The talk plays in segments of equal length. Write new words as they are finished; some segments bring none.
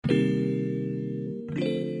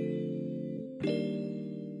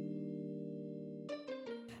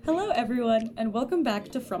everyone, and welcome back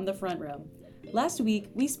to From the Front Row. Last week,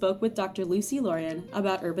 we spoke with Dr. Lucy Lorian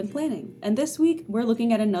about urban planning, and this week, we're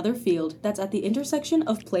looking at another field that's at the intersection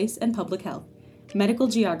of place and public health, medical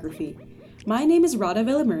geography. My name is Radha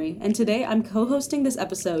Villamuri, and today I'm co-hosting this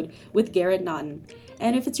episode with Garrett Naughton.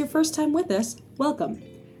 And if it's your first time with us, welcome.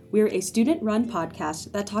 We're a student-run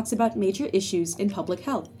podcast that talks about major issues in public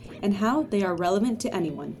health and how they are relevant to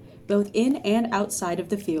anyone, both in and outside of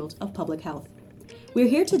the field of public health. We're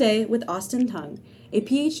here today with Austin Tung, a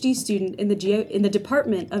PhD student in the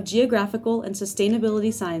Department of Geographical and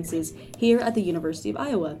Sustainability Sciences here at the University of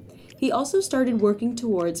Iowa. He also started working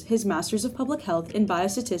towards his Master's of Public Health in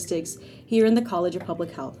Biostatistics here in the College of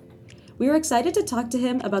Public Health. We are excited to talk to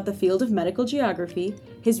him about the field of medical geography,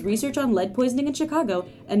 his research on lead poisoning in Chicago,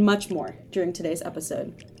 and much more during today's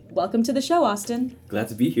episode. Welcome to the show, Austin. Glad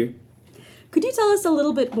to be here. Could you tell us a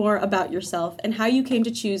little bit more about yourself and how you came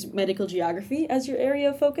to choose medical geography as your area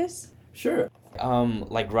of focus? Sure.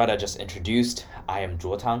 Like Radha just introduced, I am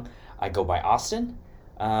Zhuo Tang. I go by Austin.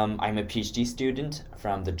 I'm a PhD student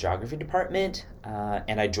from the geography department,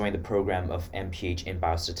 and I joined the program of MPH in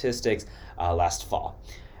biostatistics last fall.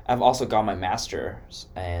 I've also got my master's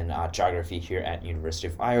in geography here at University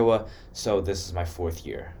of Iowa, so this is my fourth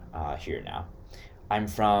year here now. I'm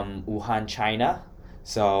from Wuhan, China.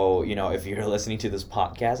 So, if you're listening to this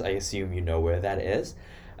podcast, I assume you know where that is.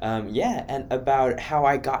 And about how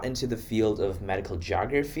I got into the field of medical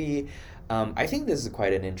geography, I think this is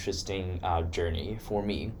quite an interesting journey for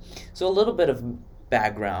me. So a little bit of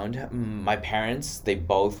background. My parents, they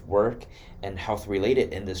both work in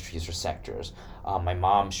health-related industries or sectors. My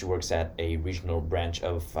mom, she works at a regional branch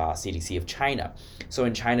of CDC of China. So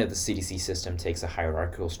in China, the CDC system takes a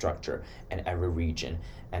hierarchical structure, and every region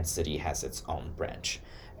and city has its own branch.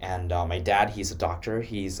 And my dad, he's a doctor,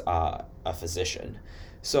 he's a physician.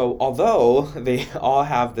 So although they all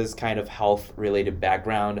have this kind of health-related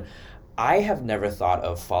background, I have never thought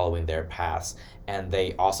of following their paths, and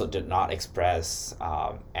they also did not express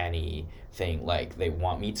anything like they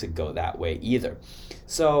want me to go that way either.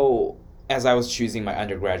 So as I was choosing my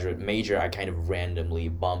undergraduate major, I kind of randomly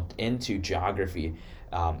bumped into geography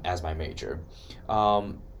as my major,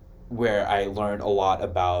 where I learned a lot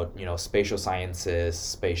about spatial sciences,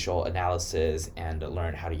 spatial analysis, and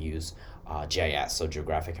learned how to use GIS, so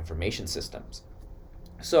Geographic Information Systems.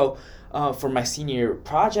 So for my senior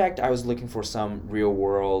project, I was looking for some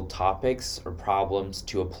real-world topics or problems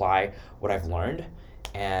to apply what I've learned.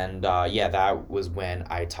 And that was when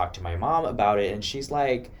I talked to my mom about it, and she was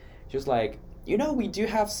like, we do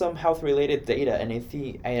have some health-related data, and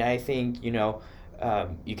I think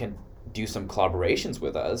you can do some collaborations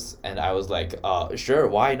with us. And I was like, sure,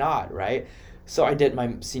 why not, right? So I did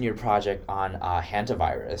my senior project on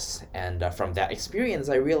hantavirus, and from that experience,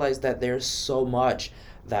 I realized that there's so much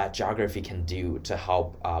that geography can do to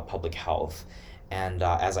help public health. And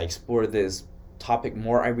as I explored this topic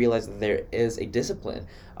more, I realized that there is a discipline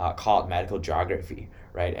called medical geography,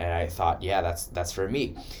 right? And I thought, that's for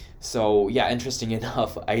me. So interesting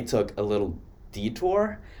enough, I took a little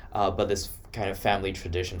detour, but this kind of family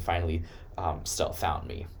tradition finally still found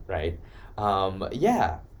me, right?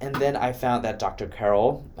 And then I found that Dr.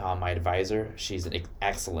 Carol, my advisor, she's an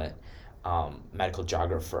excellent medical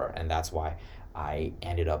geographer, and that's why I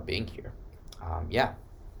ended up being here.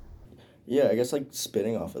 Yeah, I guess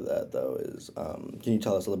spinning off of that though is can you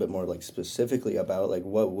tell us a little bit more specifically about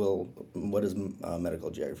what does medical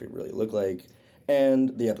geography really look like,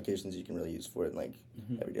 and the applications you can really use for it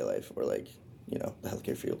in everyday life or the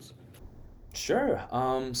healthcare fields? Sure.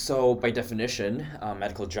 So by definition,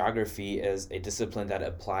 medical geography is a discipline that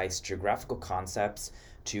applies geographical concepts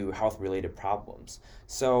to health-related problems.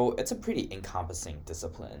 So it's a pretty encompassing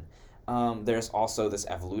discipline. There's also this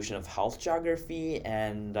evolution of health geography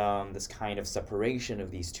and this kind of separation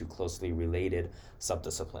of these two closely related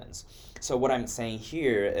subdisciplines. So what I'm saying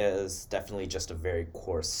here is definitely just a very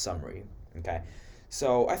coarse summary, okay?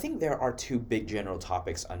 So I think there are two big general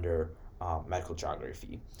topics under medical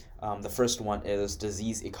geography. The first one is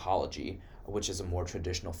disease ecology, which is a more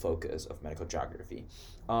traditional focus of medical geography.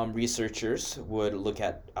 Researchers would look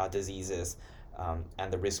at diseases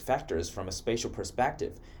and the risk factors from a spatial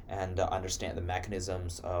perspective and understand the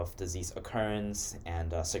mechanisms of disease occurrence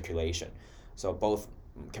and circulation. So both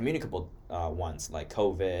communicable ones like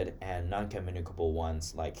COVID and non-communicable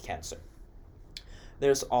ones like cancer.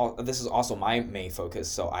 This is also my main focus,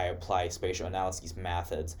 so I apply spatial analysis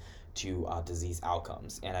methods to disease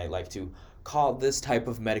outcomes, and I like to call this type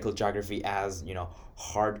of medical geography as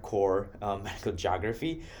hardcore medical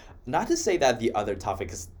geography. Not to say that the other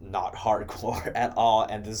topic is not hardcore at all,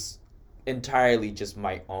 and this entirely just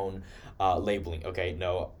my own labeling. Okay,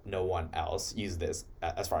 no one else used this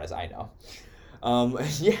as far as I know.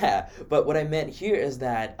 Yeah, but what I meant here is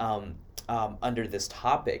that under this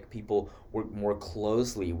topic, people work more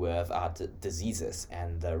closely with diseases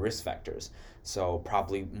and the risk factors. So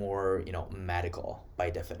probably more, medical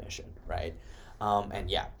by definition, right? And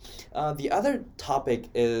yeah, the other topic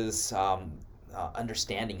is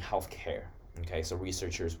understanding healthcare. Okay, so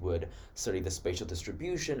researchers would study the spatial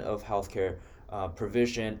distribution of healthcare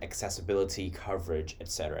provision, accessibility, coverage,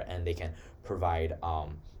 etc., and they can provide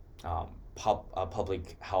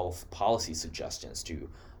public health policy suggestions to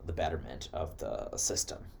the betterment of the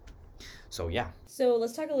system. So yeah. So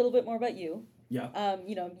let's talk a little bit more about you. Yeah.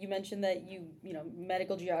 You mentioned that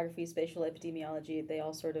medical geography, spatial epidemiology, they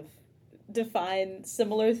all sort of define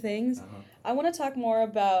similar things. Uh-huh. I want to talk more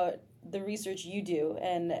about the research you do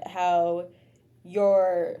and how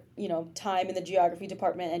your time in the geography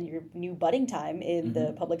department and your new budding time in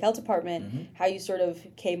the public health department, how you sort of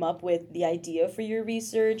came up with the idea for your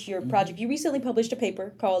research, your project. You recently published a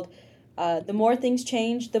paper called The More Things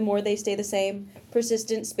Change, the More They Stay the Same,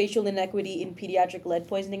 Persistent Spatial Inequity in Pediatric Lead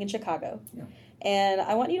Poisoning in Chicago. Yeah. And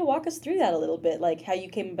I want you to walk us through that a little bit, like how you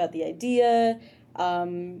came about the idea,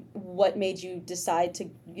 what made you decide to,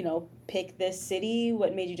 pick this city,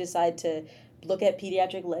 what made you decide to look at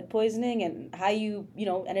pediatric lead poisoning, and how you,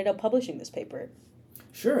 ended up publishing this paper.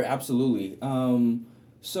 Sure, absolutely.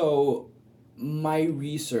 So my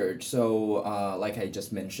research, like I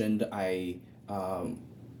just mentioned, I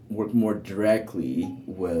work more directly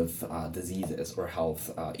with diseases or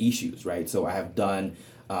health issues, right? So I have done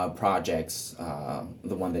projects,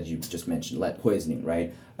 the one that you just mentioned, lead poisoning,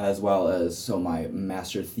 right? As well as, so my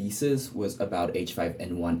master thesis was about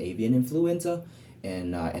H5N1 avian influenza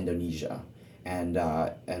in Indonesia. And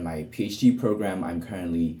my PhD program, I'm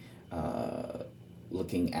currently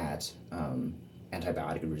looking at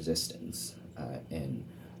antibiotic resistance in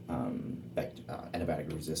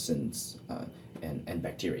antibiotic resistance and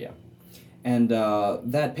bacteria. And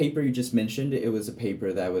that paper you just mentioned, it was a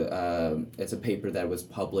paper that it's a paper that was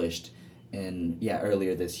published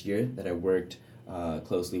earlier this year, that I worked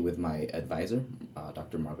closely with my advisor,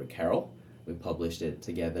 Dr. Margaret Carroll. We published it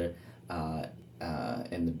together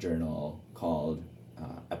in the journal called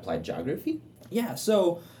Applied Geography. Yeah,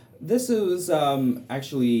 so this was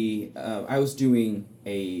actually, I was doing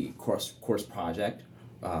a course project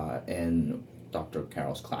in Dr.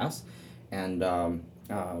 Carroll's class, and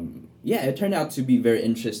it turned out to be very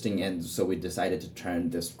interesting, and so we decided to turn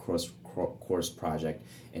this course project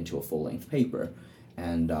into a full-length paper.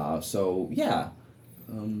 And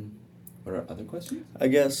what are other questions? I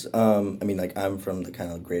guess, I'm from the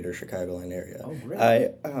kind of greater Chicagoland area. Oh, great.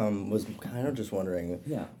 I was kind of just wondering,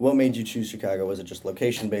 what made you choose Chicago? Was it just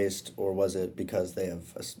location-based, or was it because they have,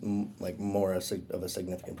 more of a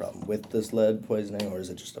significant problem with this lead poisoning, or is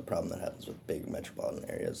it just a problem that happens with big metropolitan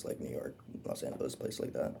areas like New York, Los Angeles, places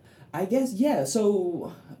like that? I guess, yeah.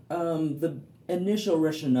 So the initial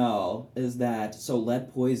rationale is that,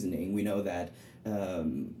 lead poisoning, we know that,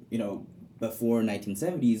 before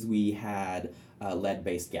 1970s, we had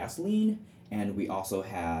lead-based gasoline, and we also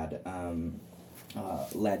had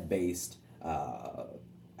lead-based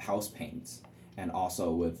house paints, and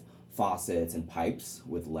also with faucets and pipes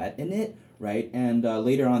with lead in it, right? And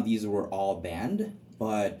later on, these were all banned,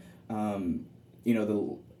 but the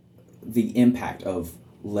impact of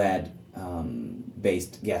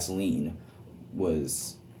lead-based gasoline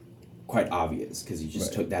was quite obvious, because you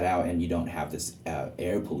just took that out and you don't have this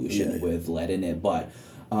air pollution with lead in it. But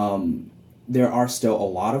there are still a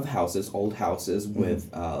lot of old houses with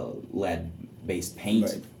lead-based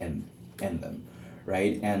paint in them,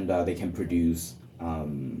 right? And they can produce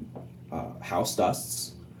house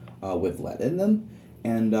dusts with lead in them.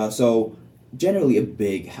 And so generally a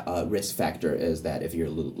big risk factor is that if you're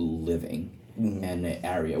living in an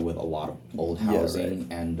area with a lot of old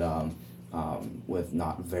housing and with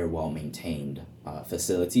not very well maintained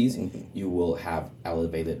facilities, you will have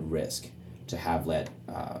elevated risk to have lead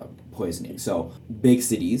poisoning. So big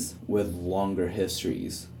cities with longer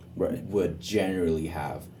histories would generally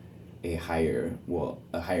have a higher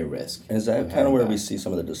risk. And is that kind of where we see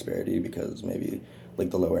some of the disparity, because maybe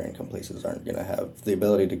the lower income places aren't going to have the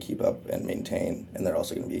ability to keep up and maintain, and they're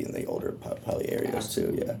also going to be in the older probably areas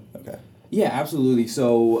too. Yeah. Okay. Yeah, absolutely.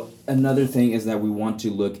 So another thing is that we want to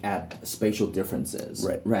look at spatial differences.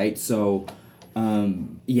 Right. So,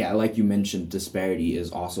 like you mentioned, disparity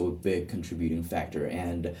is also a big contributing factor.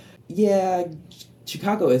 And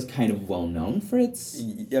Chicago is kind of well known for its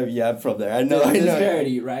I'm from there. I know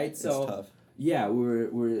disparity, right? It's tough. yeah,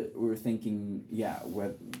 we're thinking, yeah,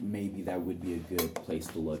 what maybe that would be a good place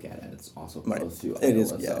to look at, and it's also Right. close to It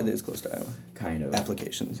is. Iowa, Yeah, so it is close to Iowa. kind of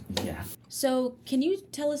Applications. yeah. So, can you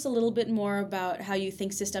tell us a little bit more about how you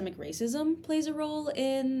think systemic racism plays a role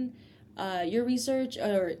in your research,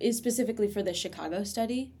 or is specifically for the Chicago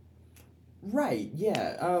study? Right.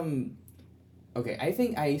 Yeah. Okay. I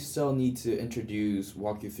think I still need to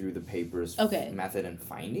walk you through the paper's Okay. method and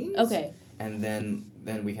findings. Okay. And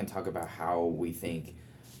then we can talk about how we think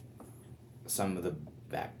some of the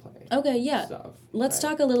backplay. Okay, yeah. Stuff. Let's right?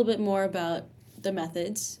 talk a little bit more about the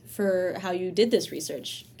methods for how you did this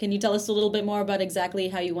research. Can you tell us a little bit more about exactly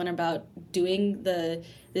how you went about doing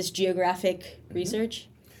this geographic research?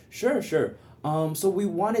 Sure. So we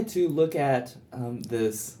wanted to look at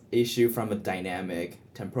this issue from a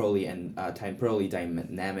temporally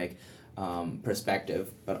dynamic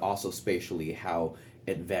perspective, but also spatially how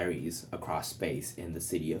it varies across space in the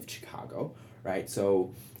city of Chicago, right?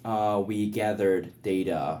 So we gathered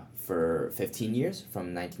data for 15 years,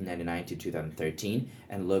 from 1999 to 2013,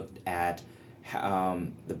 and looked at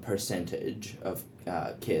the percentage of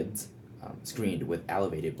kids screened with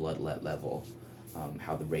elevated blood lead level,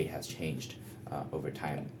 how the rate has changed over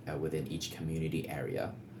time within each community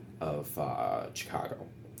area of Chicago.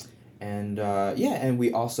 And and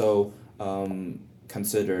we also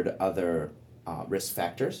considered other risk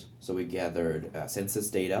factors. So we gathered census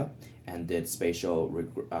data and did spatial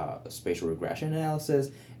regression analysis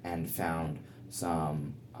and found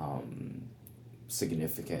some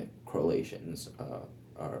significant correlations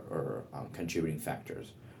or contributing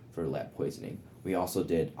factors for lead poisoning. We also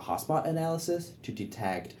did hotspot analysis to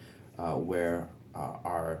detect where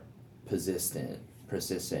our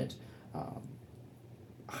persistent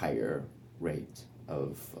higher rate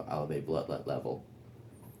of elevated blood lead level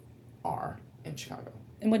are in Chicago.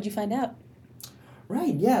 And what did you find out?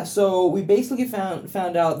 Right. Yeah. So we basically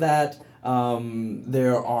found out that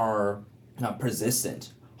there are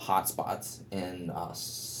persistent hotspots in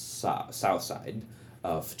south side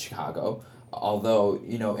of Chicago. Although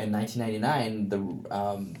in 1999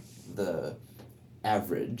 the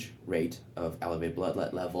average rate of elevated blood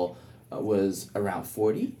lead level was around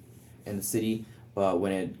 40 in the city, but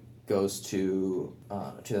when it goes to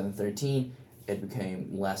 2013, it became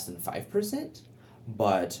less than 5%.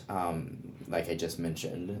 But like I just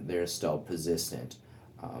mentioned, there's still persistent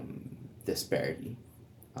disparity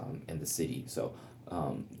in the city. So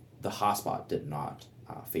the hotspot did not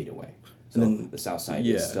fade away. So then, the south side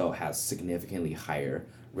yeah. still has significantly higher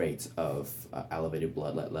rates of elevated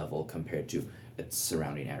blood lead level compared to its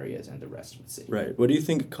surrounding areas and the rest of the city. Right. What do you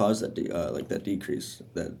think caused that that decrease?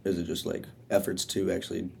 That is it just like efforts to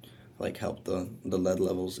actually like help the lead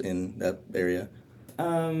levels in that area?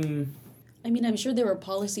 I mean, I'm sure there were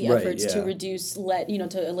policy Right, efforts to yeah. reduce lead,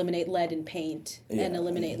 to eliminate lead in paint and Yeah.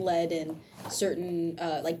 eliminate lead in certain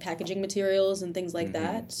like packaging materials and things like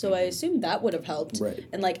that. So I assume that would have helped. Right.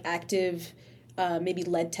 And like active, maybe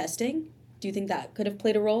lead testing. Do you think that could have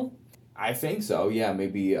played a role? I think so. Yeah,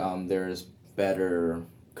 maybe there's better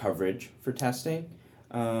coverage for testing,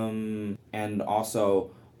 and also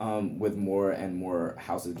with more and more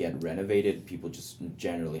houses get renovated, people just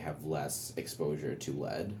generally have less exposure to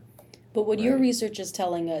lead. But what your Right. research is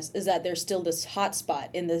telling us is that there's still this hot spot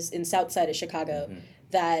in south side of Chicago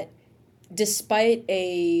that despite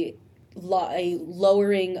a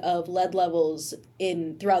lowering of lead levels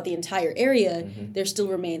throughout the entire area, there still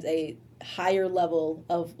remains a higher level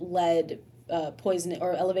of lead poisoning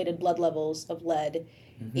or elevated blood levels of lead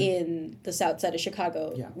in the south side of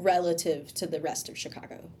Chicago relative to the rest of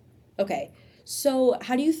Chicago. Okay, so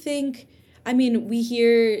how do you think? I mean, we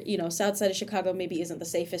hear, south side of Chicago maybe isn't the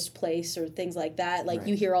safest place or things like that. Like,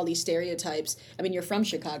 you hear all these stereotypes. I mean, you're from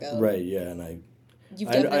Chicago. Right. Yeah, and You've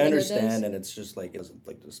I definitely heard understand, those. and it's just like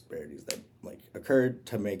disparities that like occurred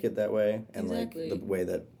to make it that way, and Exactly. like the way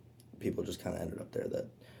that people just kind of ended up there that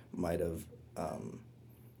might have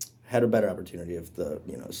had a better opportunity if the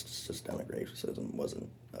systemic racism wasn't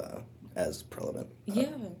as prevalent. Yeah.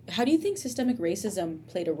 How do you think systemic racism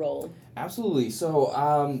played a role? Absolutely.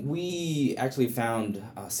 So we actually found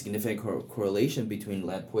a significant correlation between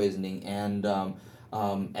lead poisoning and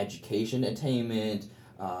education attainment,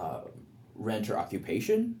 renter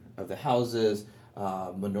occupation of the houses,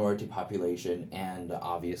 minority population, and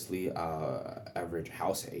obviously average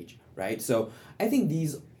house age, right? So I think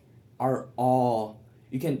these are all,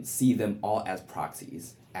 you can see them all as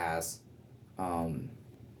proxies, as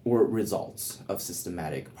or results of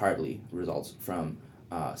partly results from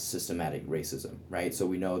systematic racism, right? So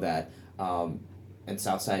we know that in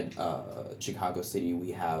Southside Chicago City,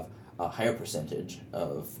 we have a higher percentage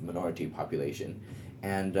of minority population,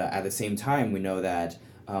 And at the same time, we know that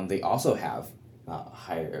they also have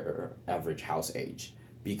higher average house age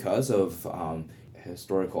because of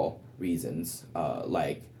historical reasons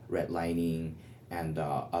like redlining and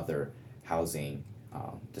other housing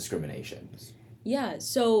discriminations. Yeah,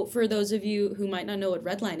 so for those of you who might not know what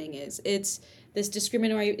redlining is, it's this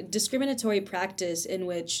discriminatory practice in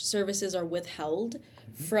which services are withheld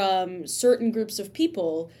from certain groups of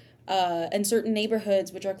people and certain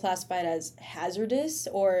neighborhoods which are classified as hazardous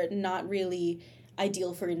or not really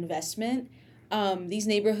ideal for investment. These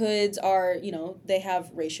neighborhoods are, they have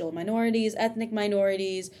racial minorities, ethnic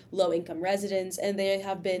minorities, low income residents, and they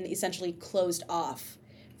have been essentially closed off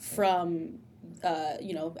from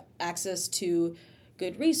access to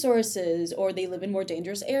good resources, or they live in more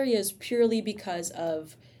dangerous areas purely because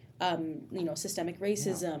of, systemic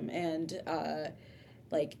racism and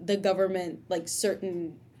like the government, like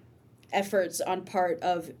certain efforts on part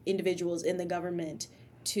of individuals in the government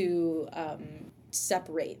to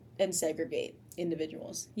separate and segregate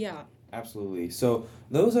individuals. Yeah. Absolutely. So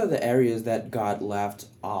those are the areas that got left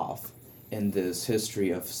off in this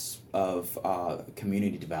history of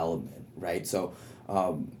community development, right? So,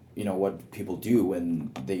 what people do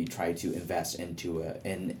when they try to invest into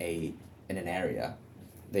in an area,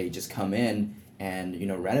 they just come in and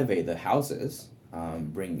renovate the houses,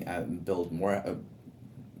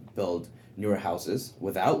 build newer houses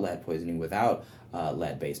without lead poisoning, without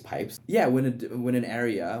lead-based pipes. Yeah, when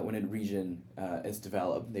a region is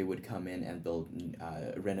developed, they would come in and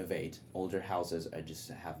renovate older houses or just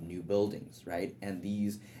have new buildings, right? And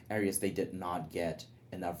these areas, they did not get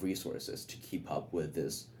enough resources to keep up with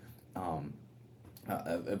this,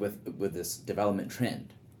 with this development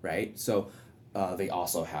trend, right? So they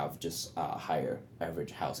also have just a higher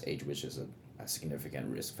average house age, which is a significant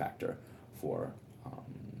risk factor for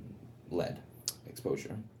lead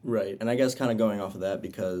exposure. Right, and I guess kind of going off of that,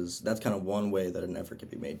 because that's kind of one way that an effort could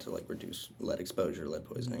be made to like reduce lead exposure, lead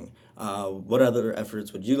poisoning. What other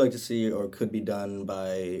efforts would you like to see or could be done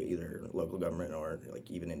by either local government or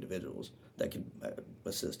like even individuals that could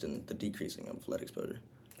assist in the decreasing of lead exposure?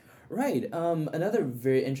 Right. Another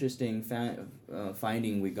very interesting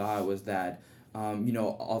finding we got was that,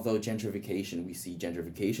 although we see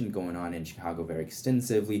gentrification going on in Chicago very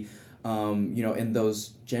extensively, in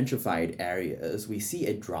those gentrified areas, we see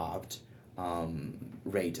a dropped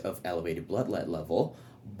rate of elevated blood lead level,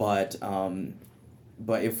 but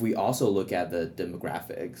if we also look at the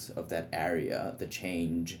demographics of that area, the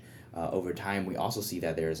change over time, we also see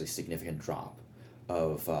that there is a significant drop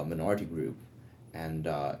of minority group and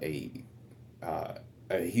a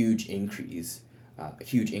huge increases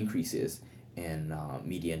in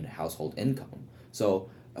median household income. So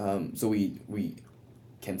we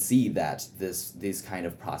can see that these kind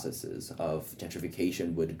of processes of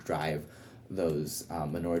gentrification would drive those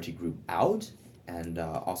minority group out and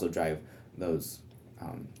also drive those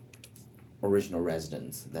original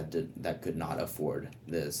residents that could not afford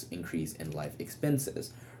this increase in life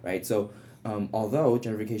expenses, right? So although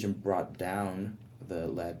gentrification brought down the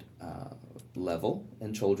lead level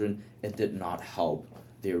in children, it did not help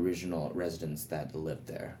the original residents that lived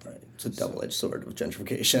there. Right. It's a double-edged sword of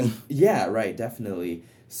gentrification. Yeah, right, definitely.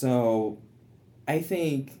 So I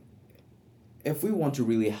think if we want to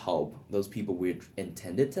really help those people we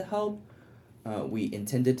intended to help,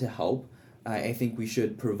 I think we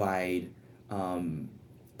should provide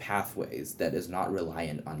pathways that is not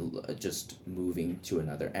reliant on just moving to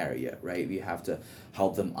another area, right? We have to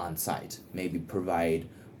help them on site, maybe provide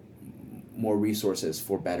more resources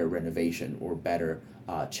for better renovation or better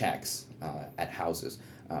checks at houses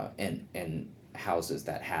and houses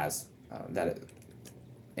that houses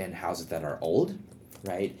that are old,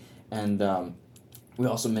 right? And we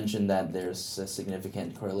also mentioned that there's a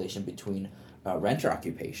significant correlation between renter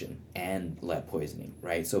occupation and lead poisoning,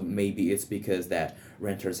 right? So maybe it's because that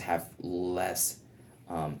renters have less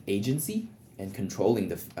agency in controlling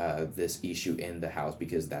this issue in the house,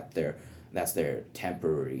 because that's their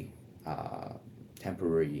temporary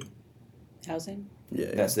Housing?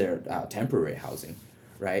 Yeah. That's their temporary housing,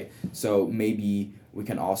 right? So maybe we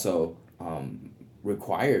can also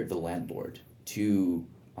require the landlord to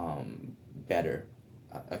better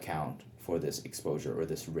account for this exposure or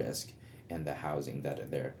this risk in the housing that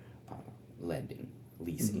they're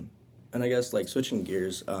leasing. And I guess like switching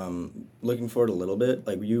gears, looking forward a little bit,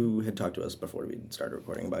 like you had talked to us before we started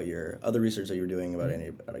recording about your other research that you were doing about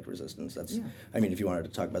antibiotic resistance. That's, I mean, if you wanted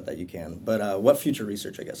to talk about that, you can. But what future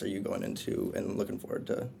research, I guess, are you going into and looking forward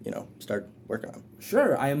to, start working on?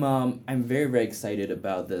 Sure, I'm very very excited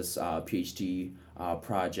about this PhD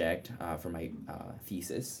project for my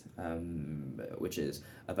thesis, which is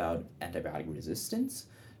about antibiotic resistance.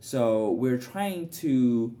 So we're trying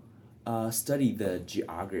to study the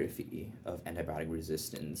geography of antibiotic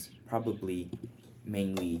resistance, probably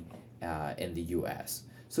mainly in the U.S.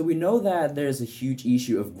 So we know that there's a huge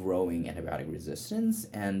issue of growing antibiotic resistance,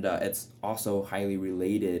 and it's also highly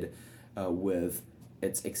related with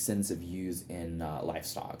its extensive use in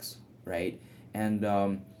livestock, right?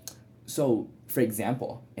 And so, for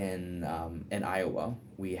example, in Iowa,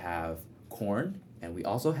 we have corn, and we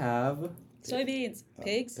also have Soybeans.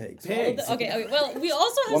 Pigs. Pigs. Pigs. Okay, well, we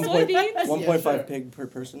also have 1.5 soybeans. sure. Pig per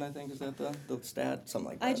person, I think, is that the stat? Something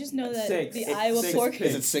like that. I just know that Six. the Six. Iowa Six pork...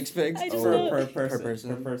 pigs. Is it 6 pigs? I just or know- per per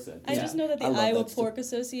person. person? I just know that the I love Iowa that stuff. Pork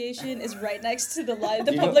Association is right next to the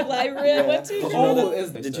Do you know- public library I went to. Did you Oh, know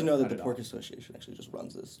is- that, did you know that the Pork Association actually just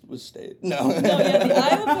runs this state? No. No, yeah, the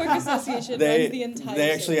Iowa Pork Association they, runs the entire They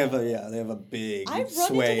actually state. they have a big I've run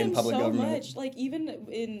sway into in them public so government. much, like even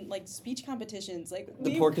in like speech competitions, like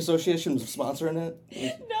The Pork Association was sponsoring it.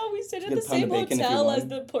 No, we stayed at Get the a pound same of bacon if you hotel as want.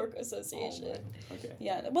 the Pork Association. Okay.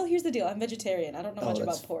 Yeah, well, here's the deal. I'm vegetarian. I don't know Oh, much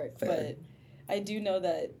that's about pork, fair. but I do know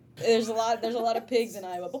that there's a lot of pigs in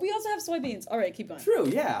Iowa. But we also have soybeans. All right, keep going. True.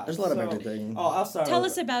 Yeah. There's a lot of So- everything. Oh, I'll start. Tell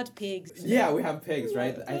with- us about pigs. Yeah, we have pigs,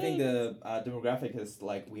 right? love I think pigs. the demographic is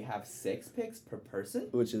like we have 6 pigs per person.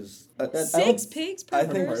 Which is 6 pigs per I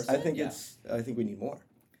think person. I think Yeah. I think we need more.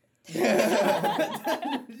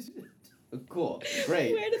 Cool.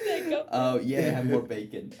 Great. Where did that go? Oh yeah, have more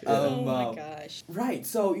bacon. Oh my gosh. Right,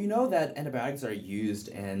 so you know that antibiotics are used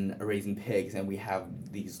in raising pigs, and we have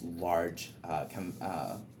these large, how should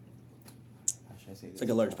I say this? It's like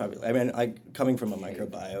a large population. I mean, coming from a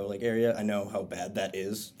microbiome area, I know how bad that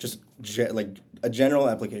is. Just like a general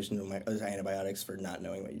application of antibiotics for not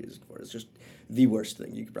knowing what you use it for is just the worst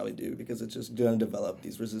thing you could probably do, because it's just going to develop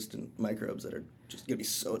these resistant microbes that are just going to be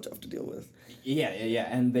so tough to deal with. Yeah,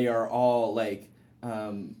 and they are all like,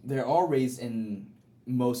 they're all raised in,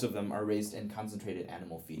 most of them are raised in concentrated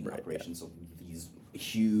animal feeding Right, operations, so these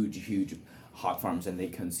huge hog farms, and they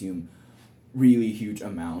consume really huge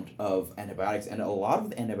amount of antibiotics, and a lot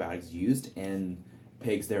of the antibiotics used in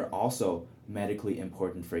pigs, they're also medically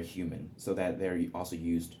important for a human, so that they're also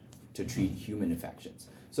used to treat human infections.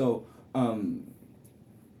 So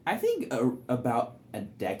I think about a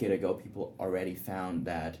decade ago, people already found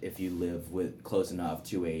that if you live close enough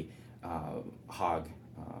to a hog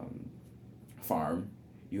farm,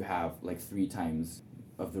 you have like 3 times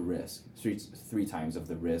of the risk, three times of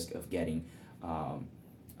the risk of getting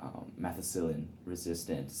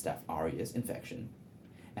methicillin-resistant Staph aureus infection.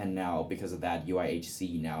 And now, because of that,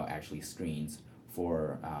 UIHC now actually screens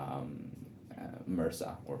for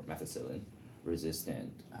MRSA, or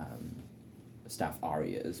methicillin-resistant Staph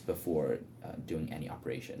aureus, before doing any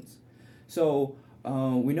operations. So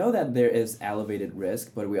we know that there is elevated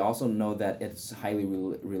risk, but we also know that it's highly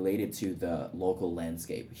related to the local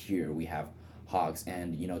landscape. Here we have hogs,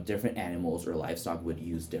 and different animals or livestock would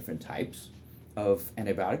use different types of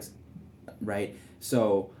antibiotics, right?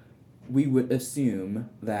 So we would assume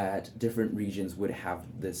that different regions would have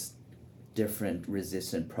this different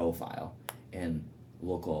resistant profile in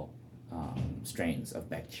local strains of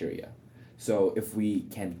bacteria. So if we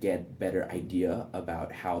can get better idea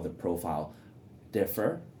about how the profile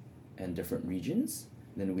differ in different regions,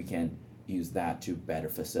 then we can use that to better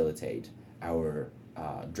facilitate our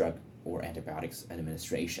drug or antibiotics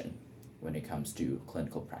administration when it comes to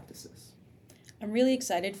clinical practices. I'm really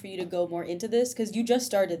excited for you to go more into this, because you just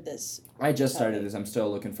started this. I just started this. I'm still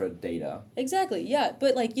looking for data. Exactly, yeah.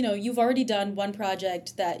 But, you've already done one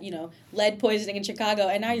project that, lead poisoning in Chicago,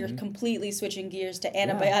 and now you're completely switching gears to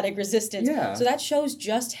antibiotic resistance. Yeah. So that shows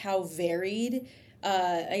just how varied,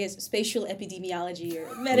 I guess, spatial epidemiology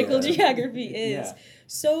or medical geography is. Yeah.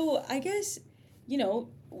 So I guess,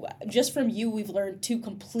 just from you, we've learned 2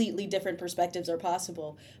 completely different perspectives are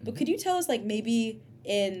possible. But could you tell us, maybe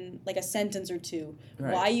in a sentence or 2,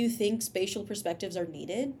 Right. why you think spatial perspectives are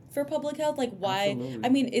needed for public health? Why? Absolutely. I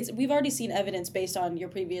mean, we've already seen evidence based on your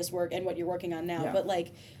previous work and what you're working on now. Yeah. But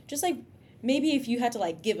maybe if you had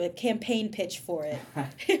to give a campaign pitch for it,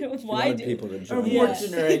 why wanted do people to A join. more Yeah.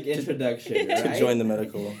 generic introduction, right? To join the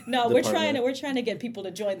medical. No, we're department. trying to get people to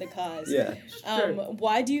join the cause. Yeah.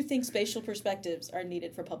 Why do you think spatial perspectives are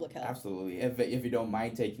needed for public health? Absolutely. If you don't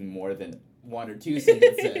mind taking more than 1 or 2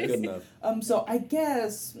 sentences. Good enough. So I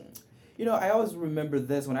guess You know, I always remember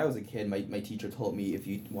this when I was a kid. My teacher told me if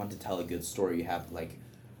you want to tell a good story, you have like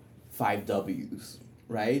 5 W's,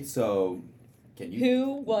 right? So, can you?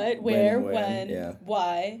 Who, what, where, When, when, yeah.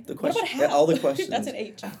 why. The What question, about how? all the questions. That's an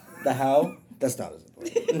H. The how, that's not as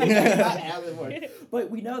important. Not as important.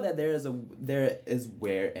 But we know that there is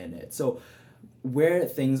where in it. So where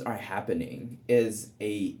things are happening is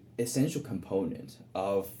a essential component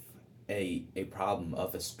of a problem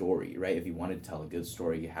of a story, right? If you want to tell a good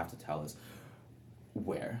story, you have to tell us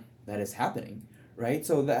where that is happening, right?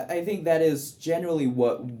 So that I think that is generally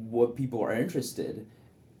what people are interested.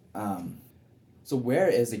 So where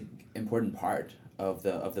is an important part of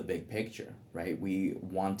the big picture, right? We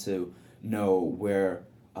want to know where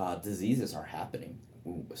diseases are happening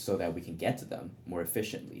so that we can get to them more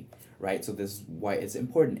efficiently, right? So this is why it's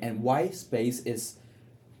important, and why space is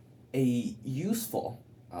a useful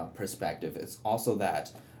perspective. It's also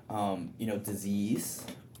that disease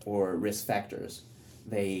or risk factors,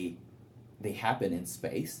 they happen in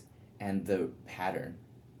space, and the pattern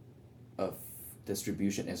of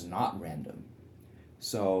distribution is not random.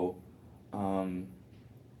 So I'm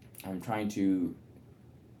trying to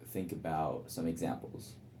think about some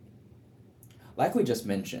examples. Like we just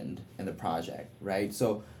mentioned in the project, right?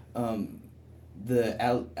 So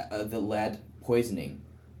the lead poisoning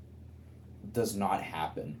does not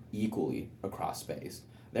happen equally across space.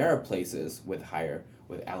 There are places with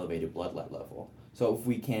elevated blood lead level. So if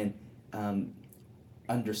we can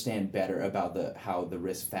understand better about how the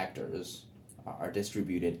risk factors are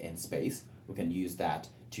distributed in space, we can use that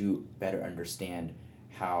to better understand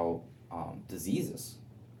how diseases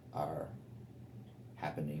are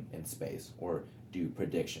happening in space, or do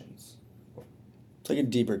predictions. It's like a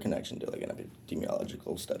deeper connection to like an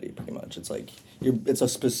epidemiological study, pretty much. It's like it's a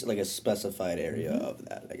specified area of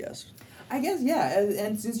that, I guess. I guess, yeah,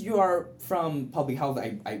 and since you are from public health,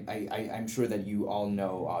 I'm sure that you all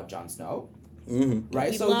know Jon Snow,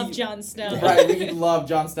 right? We love Jon Snow. Right, we love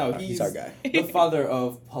Jon Snow. He's our guy. The father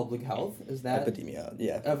of public health, is that? Epidemiology,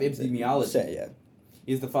 yeah. Of epidemiology. Say, yeah.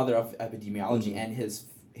 He's the father of epidemiology, and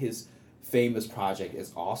his famous project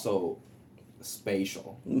is also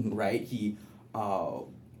spatial, right? He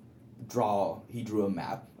drew a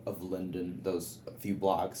map of London, those few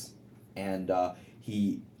blocks, and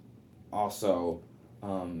he also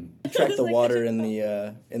Track the water in the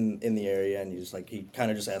area, and he kind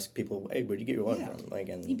of just asked people, "Hey, where'd you get your water from?" Like,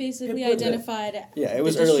 and He basically It put identified it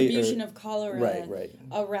was the early, distribution of cholera right.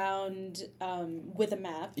 around with a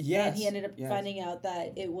map. Yes, And he ended up yes. finding out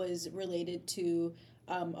that it was related to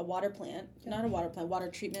a water plant, not a water plant, water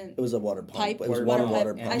treatment. It was a water pump. Pipe. It was Water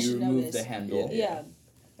water pipe. pump. I and should you know remove this. the handle. Yeah.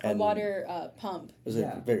 A And- water pump. It was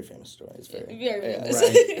Yeah. a very famous story. It's very Very yeah. famous.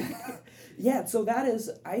 Right. Yeah, so that is,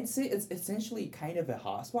 I'd say it's essentially kind of a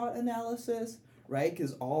hotspot analysis, right?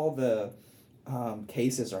 Because all the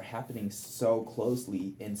cases are happening so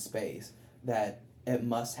closely in space that it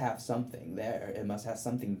must have something there. It must have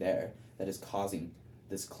something there that is causing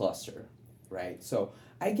this cluster, right? So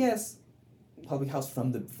I guess public health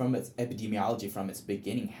from its epidemiology from its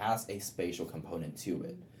beginning has a spatial component to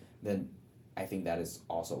it. Then I think that is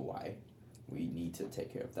also why we need to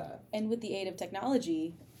take care of that. And with the aid of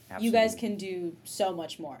technology, Absolutely. you guys can do so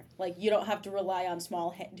much more. Like, you don't have to rely on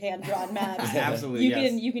small hand-drawn maps. Absolutely, You yes.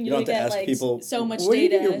 can You don't usually have to get ask like people, so much where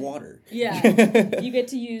data. do you get your water? Yeah. You get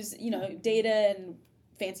to use, data and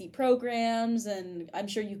fancy programs, and I'm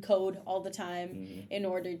sure you code all the time in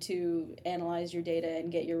order to analyze your data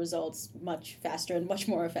and get your results much faster and much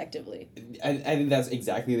more effectively. I think that's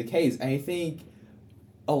exactly the case. I think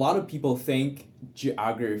a lot of people think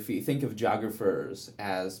of geographers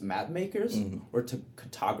as map makers or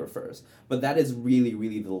cartographers, but that is really,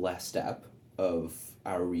 really the last step of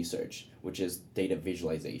our research, which is data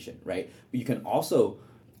visualization, right? But you can also,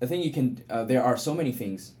 there are so many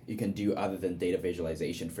things you can do other than data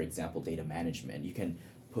visualization. For example, data management. You can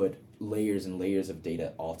put layers and layers of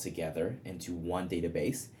data all together into one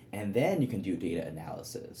database, and then you can do data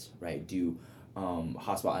analysis, right? Do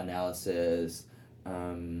hotspot analysis,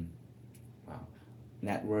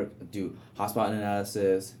 do hotspot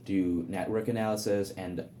analysis, do network analysis,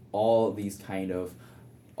 and all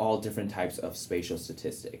different types of spatial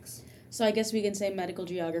statistics. So I guess we can say medical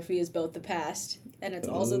geography is both the past and it's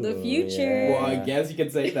also the Ooh, future. yeah. Well, I guess you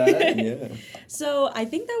could say that. Yeah. So I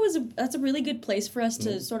think that's a really good place for us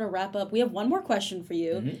to sort of wrap up. We have one more question for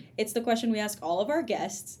you. It's the question we ask all of our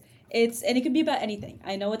guests. And it could be about anything.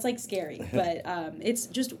 I know it's like scary, but it's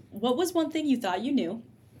just, what was one thing you thought you knew,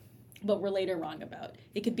 but were later wrong about?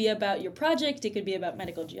 It could be about your project. It could be about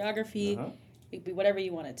medical geography. It could be whatever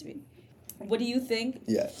you want it to be. What do you think?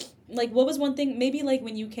 Yeah. like, what was one thing, maybe, like,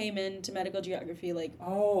 when you came into medical geography, like,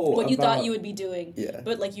 Oh, what you thought you would be doing, Yeah.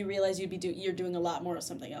 but, like, you realize you're doing a lot more of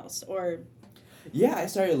something else, or... Yeah, I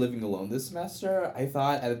started living alone this semester. I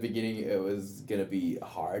thought at the beginning it was gonna be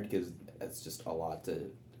hard because it's just a lot to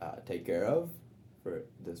take care of for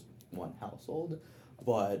this one household.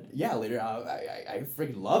 But yeah, later on, I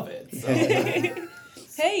freaking love it. So.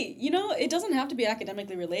 Hey, it doesn't have to be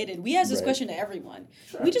academically related. We ask this Right. question to everyone.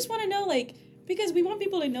 Sure. We just want to know, like, because we want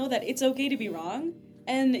people to know that it's okay to be wrong,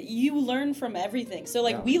 and you learn from everything. So,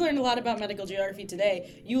 like, Yeah. we learned a lot about medical geography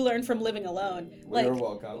today. You learned from living alone. Like, You're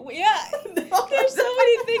welcome. yeah, there's so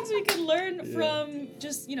many things we can learn from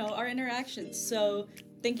just, our interactions. So,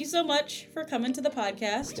 thank you so much for coming to the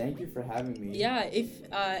podcast. Thank you for having me. Yeah, if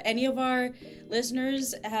any of our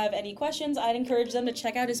listeners have any questions, I'd encourage them to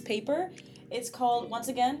check out his paper. It's called, once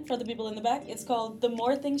again, for the people in the back, it's called The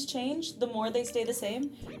More Things Change, The More They Stay the Same,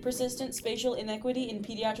 Persistent Spatial Inequity in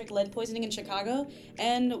Pediatric Lead Poisoning in Chicago.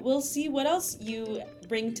 And we'll see what else you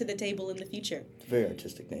bring to the table in the future. Very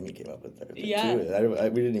artistic name you came up with there. Yeah. Too.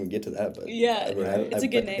 We didn't even get to that, but Yeah, I mean, it's a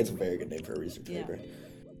good name. It's a very good name for a research Yeah. paper.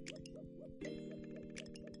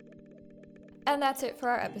 And that's it for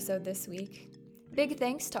our episode this week. Big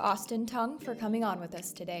thanks to Austin Tung for coming on with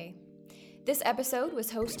us today. This episode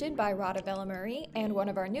was hosted by Rada Bellamurray and one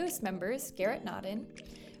of our newest members, Garrett Nodden,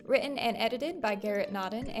 written and edited by Garrett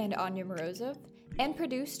Nodden and Anya Morozov, and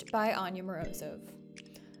produced by Anya Morozov.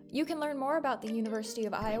 You can learn more about the University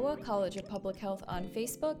of Iowa College of Public Health on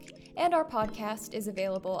Facebook, and our podcast is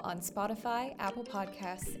available on Spotify, Apple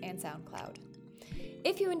Podcasts, and SoundCloud.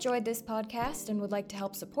 If you enjoyed this podcast and would like to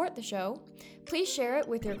help support the show, please share it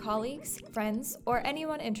with your colleagues, friends, or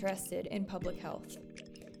anyone interested in public health.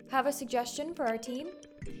 Have a suggestion for our team?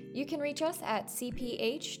 You can reach us at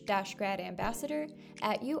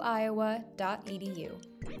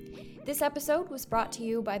cph-gradambassador@uiowa.edu. This episode was brought to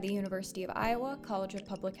you by the University of Iowa College of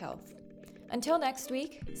Public Health. Until next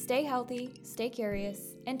week, stay healthy, stay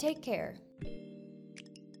curious, and take care.